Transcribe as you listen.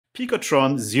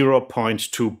Picotron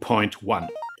 0.2.1.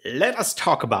 Let us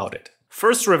talk about it.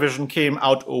 First revision came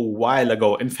out a while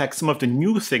ago. In fact, some of the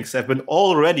new things have been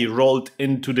already rolled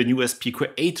into the newest Pico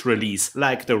 8 release,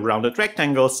 like the rounded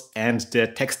rectangles and the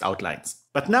text outlines.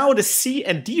 But now the C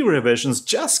and D revisions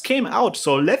just came out,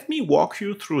 so let me walk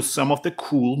you through some of the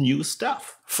cool new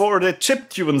stuff. For the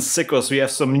chiptune sickos, we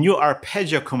have some new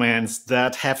arpeggio commands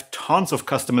that have tons of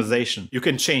customization. You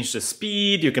can change the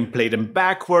speed, you can play them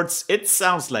backwards. It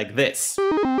sounds like this.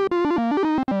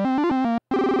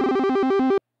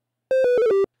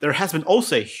 There has been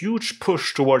also a huge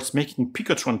push towards making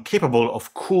Picotron capable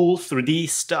of cool 3D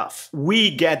stuff. We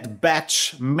get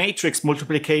batch matrix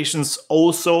multiplications.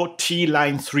 Also,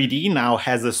 T-Line 3D now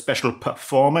has a special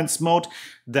performance mode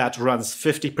that runs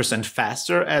 50%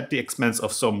 faster at the expense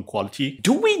of some quality.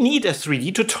 Do we need a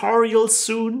 3D tutorial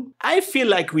soon? I feel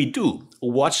like we do.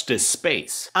 Watch this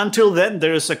space. Until then,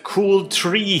 there is a cool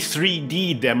Tree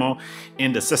 3D demo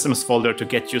in the systems folder to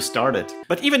get you started.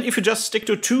 But even if you just stick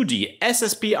to 2D,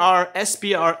 SSPR,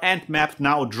 SPR and map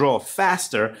now draw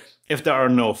faster if there are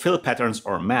no fill patterns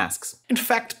or masks. In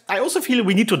fact, I also feel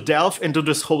we need to delve into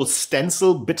this whole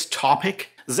stencil bit topic.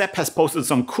 Zep has posted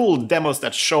some cool demos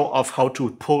that show off how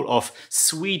to pull off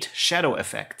sweet shadow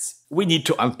effects. We need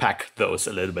to unpack those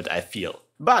a little bit, I feel.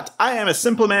 But I am a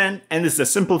simple man, and it's the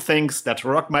simple things that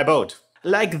rock my boat.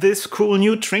 Like this cool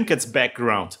new trinkets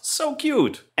background. So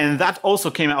cute! And that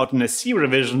also came out in a C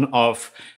revision of